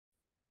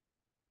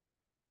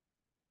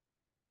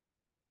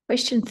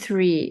Question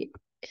 3,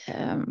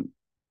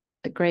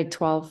 the grade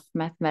 12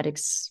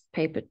 mathematics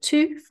paper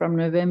 2 from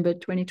November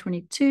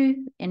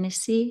 2022,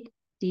 NSC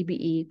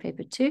DBE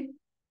paper 2.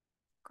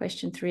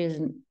 Question 3 is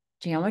in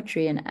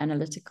geometry and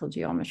analytical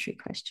geometry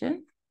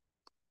question.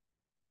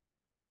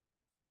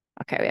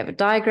 Okay, we have a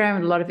diagram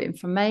with a lot of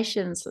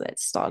information, so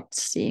let's start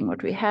seeing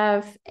what we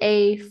have.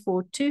 A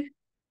 4, 2.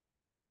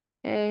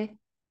 Okay,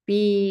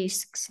 B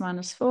 6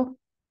 minus 4.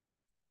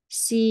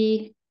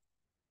 C,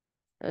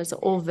 those are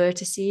all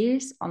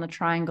vertices on the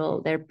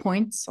triangle. They're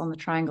points on the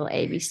triangle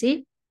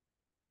ABC.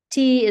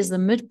 T is the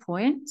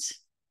midpoint.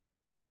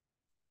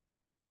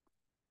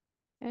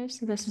 Okay,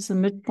 so this is the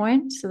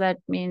midpoint. So that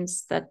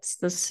means that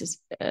this is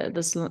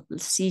this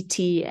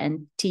CT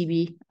and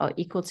TB are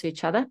equal to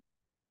each other.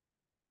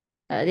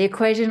 The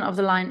equation of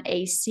the line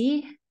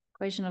AC.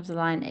 Equation of the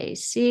line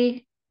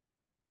AC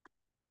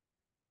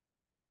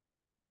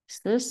is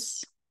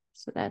this.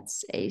 So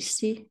that's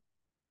AC.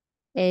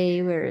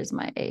 A, where is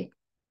my A?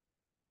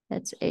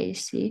 That's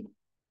AC.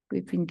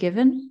 We've been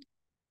given.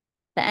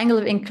 The angle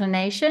of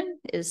inclination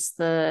is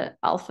the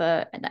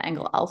alpha and the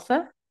angle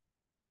alpha.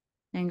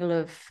 Angle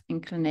of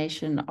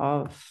inclination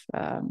of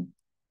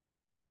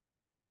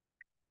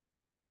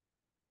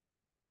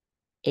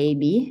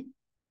AB.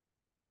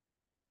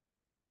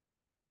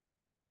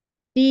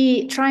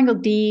 The triangle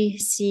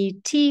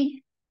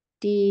DCT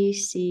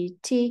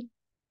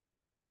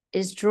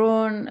is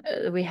drawn.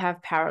 We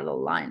have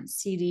parallel lines.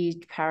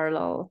 CD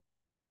parallel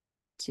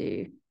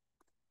to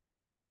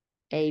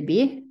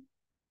AB.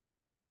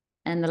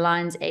 And the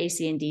lines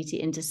AC and DT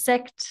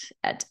intersect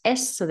at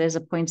S. So there's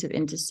a point of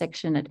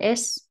intersection at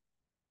S.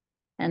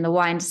 And the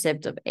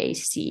y-intercept of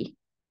AC,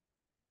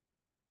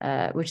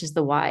 which is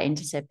the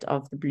y-intercept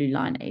of the blue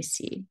line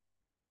AC.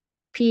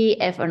 P,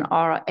 F, and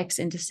R are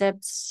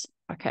x-intercepts.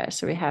 Okay,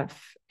 so we have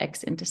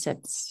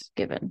x-intercepts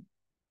given.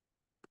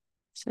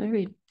 So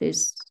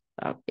there's,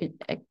 oh,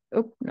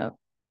 no.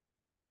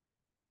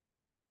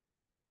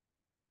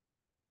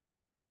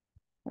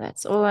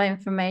 That's all our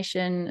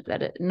information,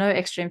 no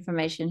extra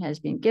information has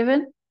been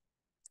given.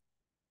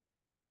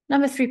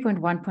 Number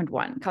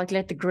 3.1.1,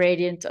 calculate the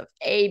gradient of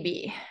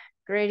AB.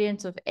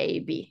 Gradient of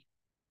AB.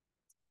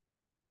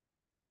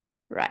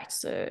 Right,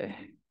 so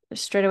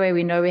straight away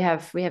we know we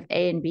have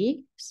A and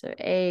B. So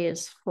A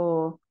is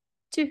 4,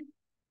 2,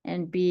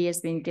 and B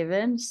has been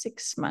given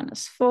 6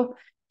 minus 4.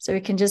 So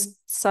we can just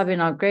sub in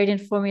our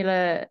gradient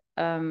formula.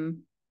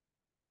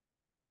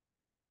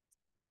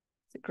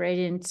 The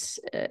gradient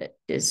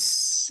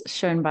is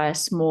shown by a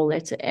small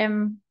letter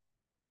m,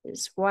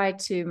 is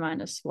y2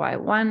 minus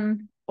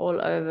y1 all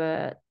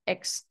over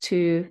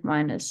x2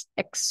 minus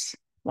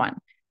x1.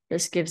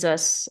 This gives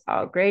us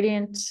our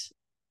gradient.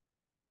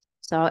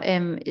 So our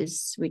m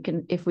is,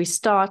 if we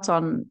start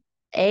on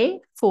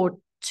A, 4,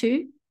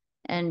 2,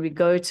 and we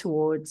go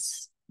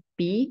towards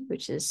B,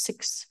 which is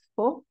 6,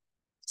 4.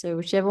 So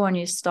whichever one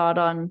you start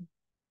on,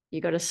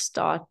 you got to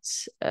start,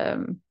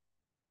 oh,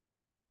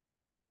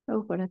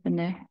 what happened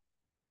there?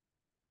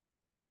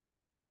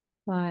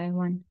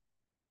 Y1.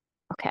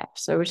 Okay,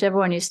 so whichever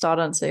one you start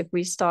on. So if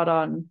we start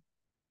on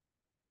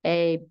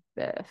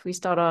if we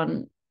start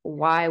on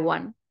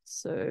Y1,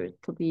 so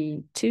it'll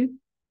be 2.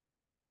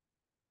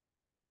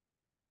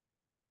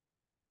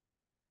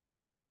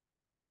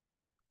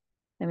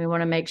 And we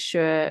want to make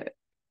sure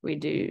we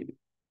do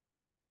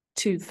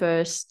 2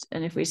 first.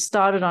 And if we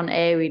started on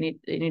A, we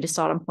need to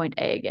start on point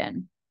A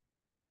again.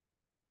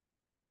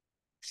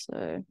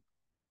 So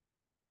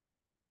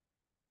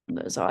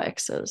those are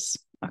x's.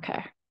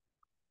 Okay.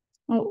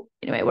 Well,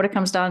 anyway, what it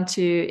comes down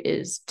to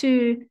is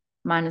 2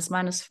 minus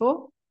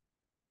 4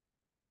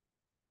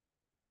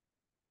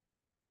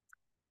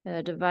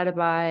 divided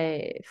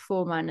by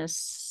 4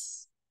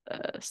 minus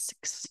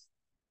 6.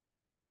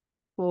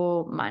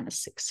 4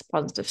 minus 6,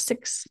 positive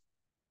 6.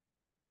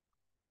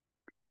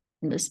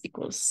 And this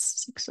equals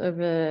 6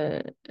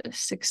 over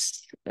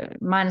 6.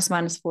 Minus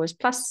 4 is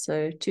plus,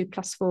 so 2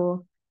 plus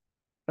 4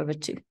 over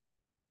 2.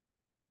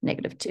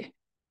 Negative 2.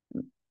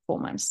 4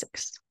 minus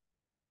 6.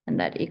 And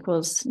that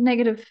equals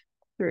negative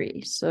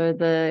 3. So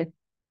the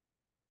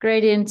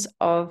gradient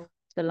of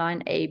the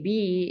line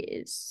AB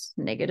is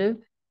negative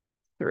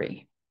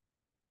 3.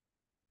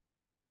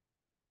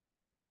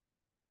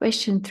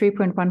 Question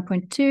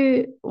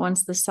 3.1.2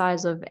 wants the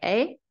size of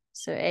A.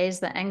 So A is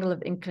the angle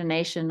of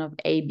inclination of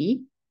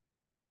AB.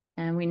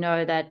 And we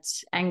know that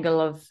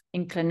angle of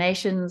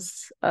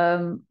inclinations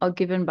are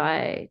given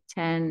by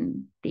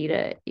tan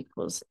theta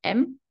equals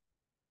m.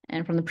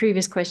 And from the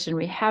previous question,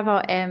 we have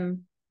our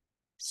m.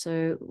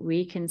 So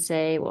we can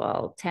say,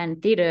 well, tan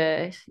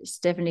theta is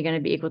definitely going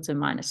to be equal to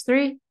minus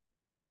 3.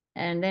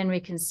 And then we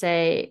can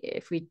say,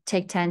 if we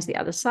take tan to the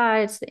other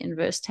side, the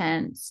inverse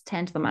tan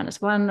to the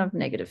minus 1 of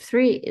negative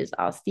 3 is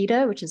our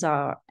theta, which is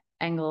our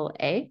angle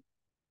A.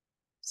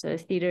 So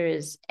theta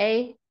is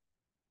A.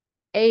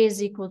 A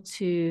is equal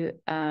to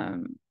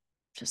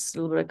just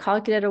a little bit of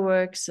calculator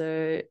work.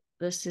 So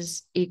this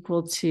is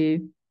equal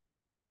to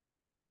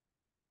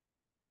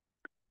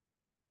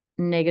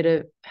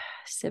negative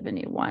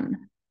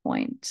 71.5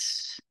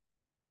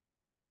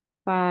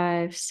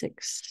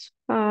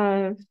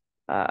 1.565.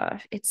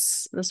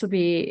 This will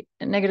be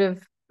a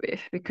negative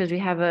because we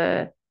have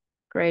a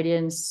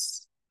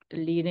gradients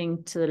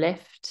leading to the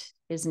left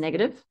is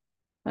negative.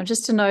 Now,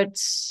 just to note,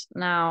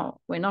 now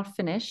we're not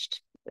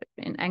finished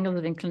in angles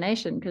of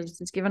inclination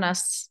because it's given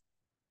us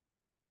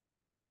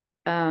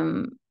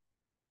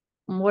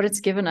what it's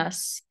given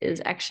us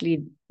is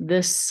actually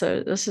this.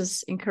 So this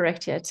is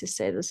incorrect here to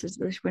say this.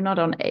 We're not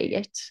on A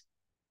yet.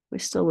 We're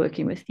still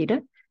working with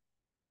theta.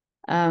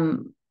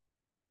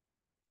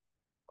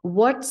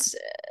 What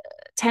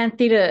tan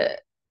theta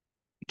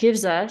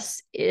gives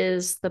us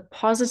is the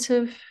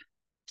positive.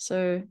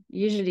 So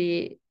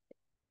usually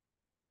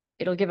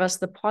it'll give us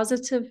the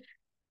positive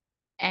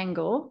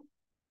angle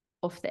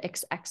of the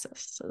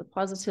x-axis. So the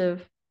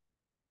positive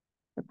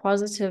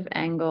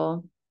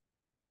angle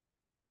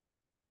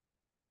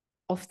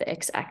of the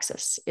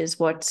x-axis is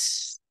what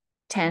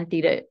tan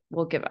theta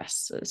will give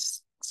us.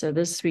 So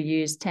this we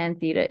use tan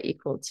theta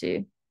equal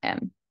to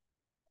m.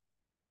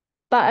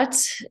 But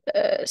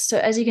so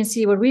as you can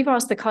see, what we've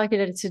asked the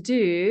calculator to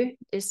do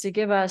is to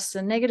give us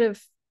a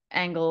negative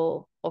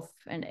angle of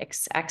an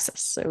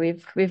x-axis. So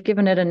we've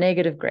given it a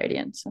negative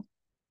gradient.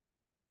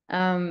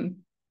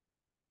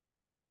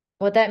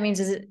 What that means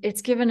is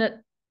it's given it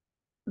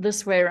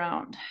this way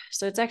around.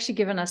 So it's actually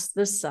given us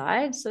this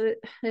side. So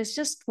there's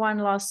just one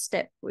last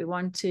step. We've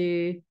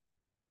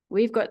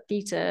got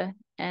theta,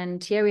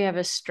 and here we have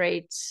a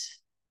straight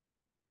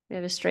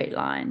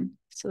line.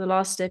 So the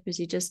last step is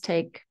you just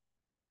take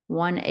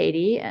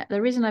 180.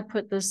 The reason I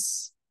put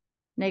this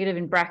negative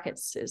in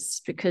brackets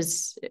is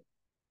because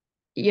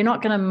you're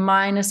not going to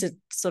minus it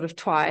sort of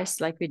twice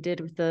like we did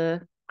with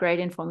the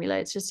gradient formula.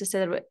 It's just to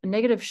say that a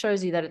negative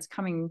shows you that it's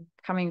coming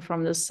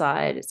from this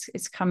side.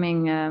 It's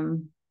coming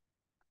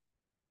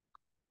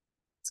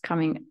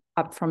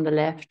up from the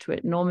left. Where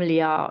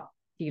normally our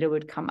theta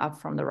would come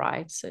up from the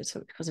right. So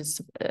because it's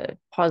a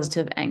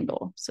positive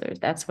angle. So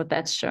that's what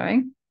that's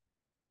showing.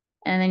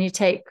 And then you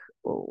take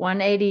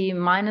 180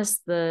 minus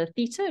the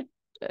theta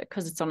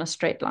because it's on a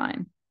straight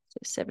line. So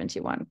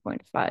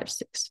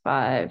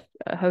 71.565.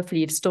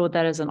 Hopefully you've stored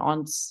that as an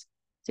ounce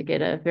to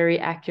get a very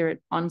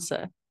accurate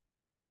answer.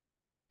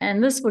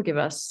 And this will give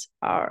us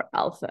our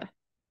alpha.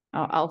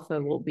 Our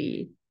alpha will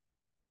be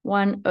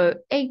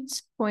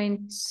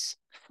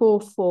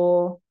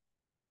 108.44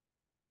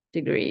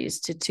 degrees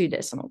to 2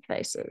 decimal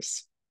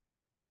places.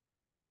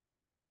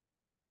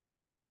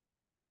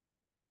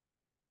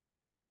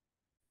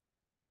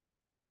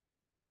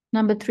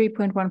 Number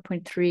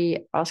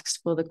 3.1.3 asks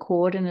for the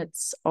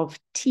coordinates of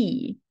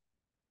T.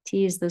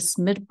 T is this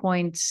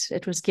midpoint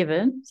it was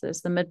given. So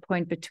it's the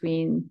midpoint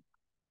between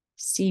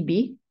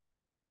CB.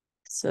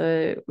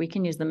 So we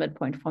can use the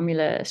midpoint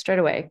formula straight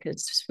away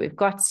because we've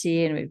got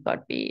C and we've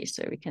got B.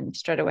 So we can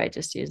straight away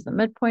just use the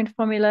midpoint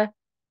formula.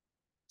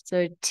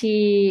 So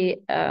T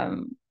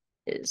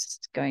is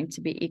going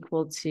to be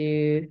equal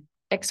to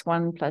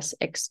x1 plus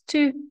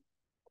x2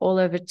 all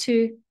over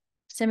 2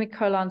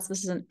 semicolons.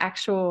 This is an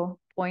actual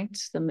point.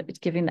 It's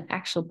giving the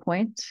actual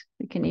point.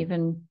 We can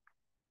even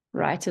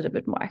write it a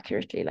bit more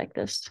accurately like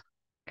this.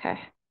 Okay.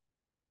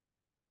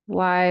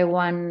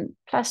 y1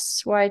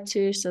 plus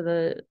y2. So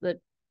the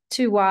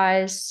two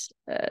y's,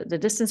 the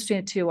distance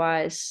between the two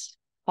y's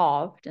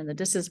halved, and the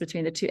distance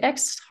between the two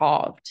x's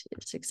halved.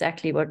 It's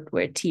exactly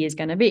where t is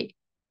going to be.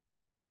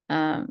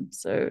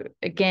 So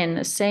again,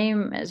 the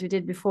same as we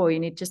did before, you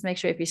need to just make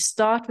sure if you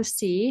start with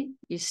C,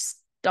 you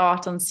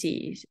start on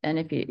C. And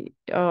if you,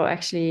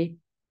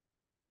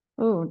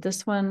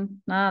 this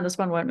one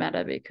won't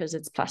matter because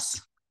it's plus.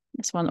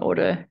 This one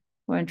order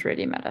won't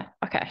really matter.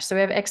 Okay, so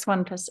we have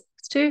x1 plus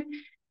x2.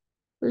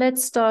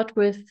 Let's start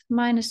with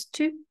minus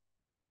 2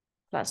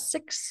 plus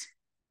 6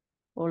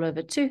 all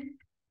over 2.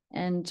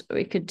 And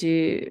we could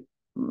do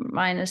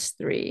minus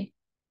 3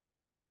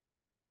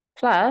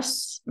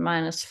 plus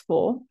minus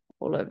 4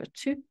 all over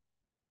 2.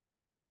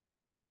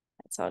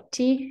 That's our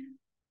t.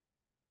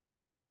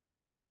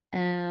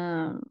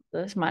 And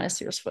this minus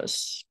 0 is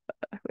first.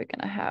 We're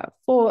going to have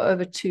 4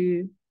 over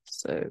 2.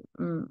 So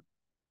 4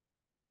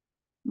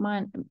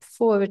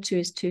 over 2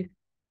 is 2.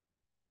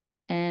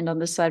 And on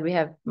this side, we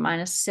have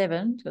minus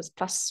 7, because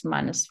plus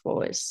minus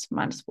 4 is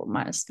minus 4,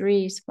 minus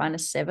 3 is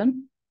minus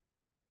 7.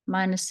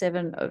 Minus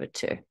 7 over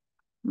 2.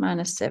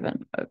 Minus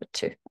 7 over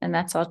 2. And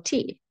that's our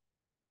t.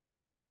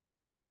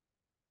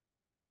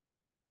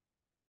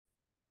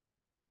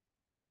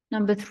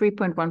 Number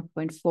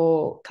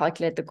 3.1.4,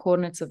 calculate the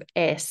coordinates of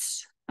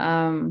S.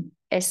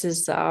 S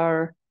is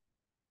our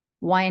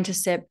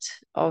y-intercept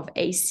of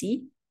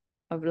AC,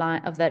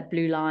 of that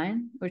blue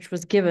line, which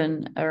was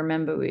given. I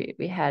remember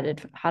we had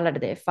it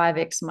highlighted there,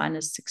 5x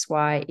minus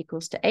 6y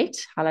equals to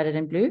 8, highlighted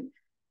in blue.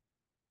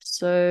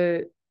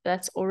 So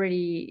that's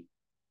already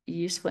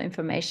useful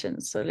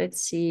information. So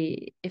let's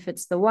see if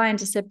it's the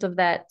y-intercept of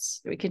that.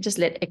 We can just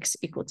let x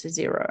equal to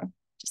 0.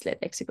 Just let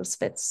x equals,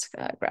 let's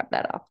grab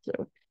that up.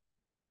 So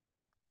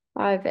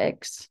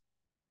 5x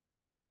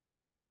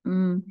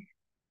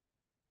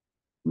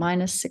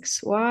minus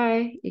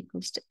 6y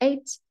equals to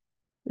 8.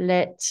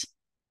 Let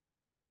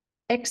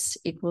x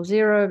equals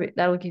 0, but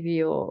that'll give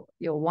you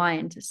your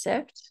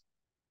y-intercept.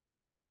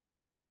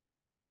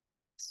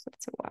 So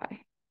that's a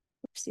y.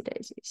 Oopsie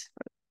daisies.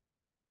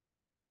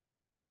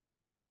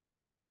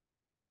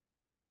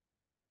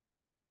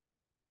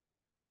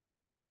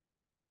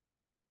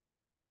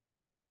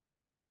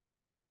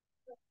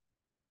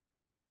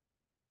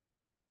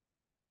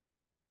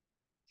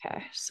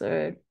 Okay,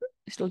 so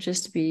it'll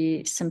just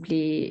be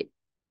simply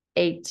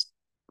 8.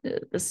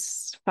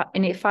 This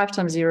 5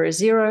 times 0 is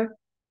 0,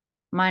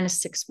 minus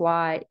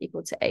 6y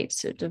equal to 8.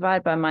 So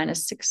divide by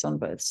minus 6 on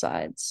both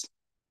sides.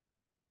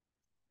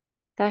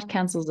 That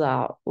cancels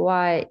out.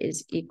 Y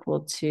is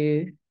equal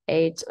to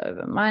 8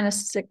 over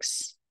minus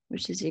 6,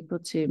 which is equal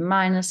to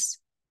minus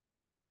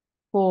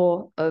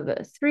 4 over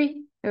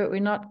 3. We're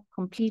not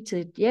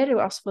completed yet. We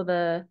asked for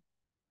the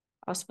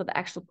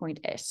actual point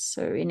S.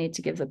 So we need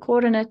to give the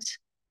coordinate.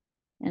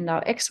 And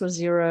our x was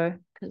 0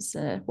 because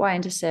the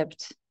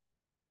y-intercept,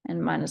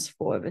 and minus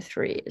 4 over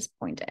 3 is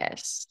point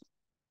S.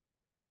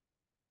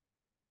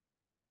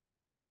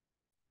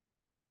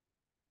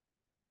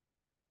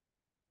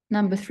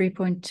 Number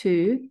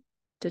 3.2,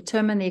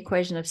 determine the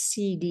equation of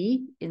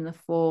CD in the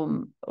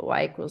form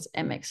y equals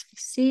mx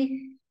plus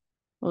c,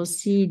 or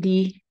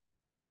CD.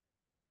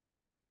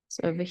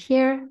 So over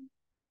here,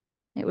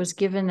 it was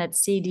given that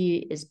CD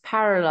is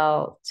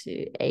parallel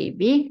to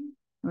AB.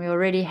 We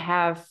already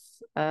have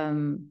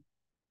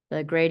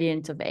the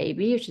gradient of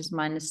AB, which is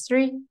minus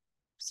 3.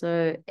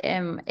 So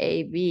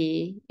MAB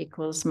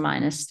equals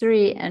minus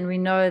 3. And we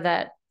know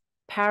that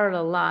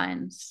parallel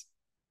lines,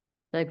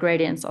 the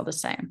gradients are the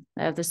same.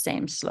 They have the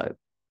same slope.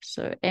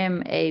 So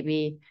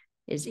MAB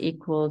is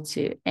equal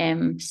to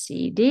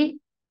MCD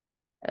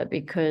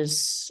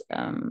because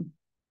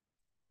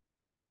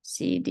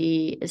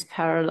CD is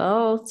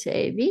parallel to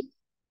AB.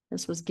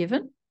 This was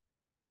given.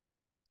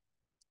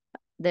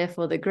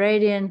 Therefore, the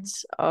gradient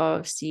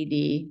of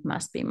CD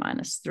must be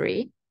minus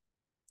 3.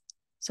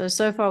 So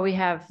far we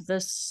have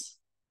this.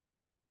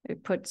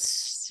 It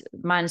puts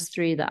minus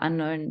 3, the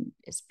unknown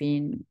has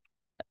been,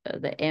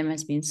 the M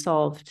has been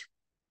solved,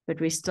 but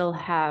we still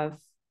have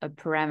a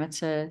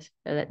parameter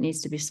that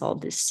needs to be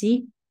solved is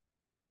C.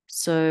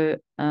 So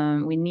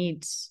we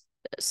need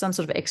some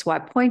sort of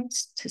XY point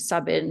to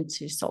sub in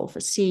to solve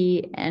for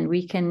C, and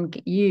we can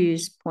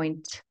use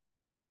point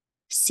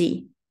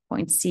C.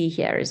 Point C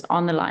here is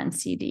on the line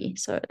CD,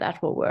 so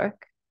that will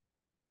work.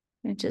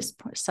 And just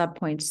sub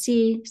point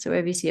C. So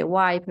wherever you see a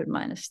Y, put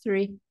minus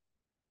 3.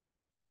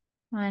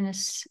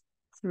 Minus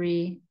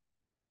 3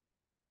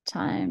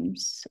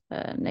 times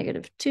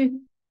negative 2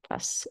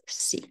 plus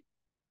C.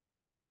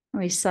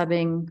 We're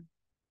subbing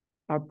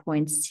our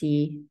point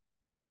C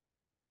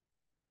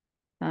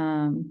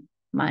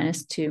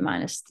minus 2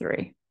 minus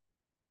 3.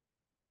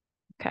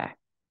 Okay.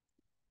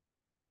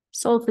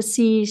 Solve for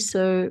C.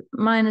 So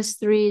minus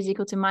 3 is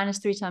equal to minus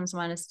 3 times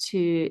minus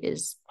 2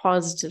 is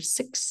positive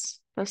 6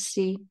 plus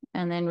C.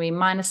 And then we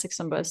minus 6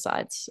 on both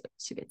sides.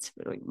 So we get to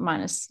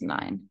minus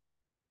 9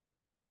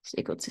 is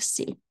equal to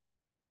C.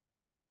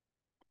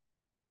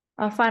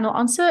 Our final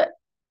answer,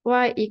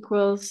 y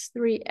equals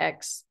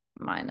 3x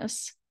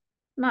minus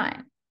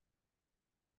 9.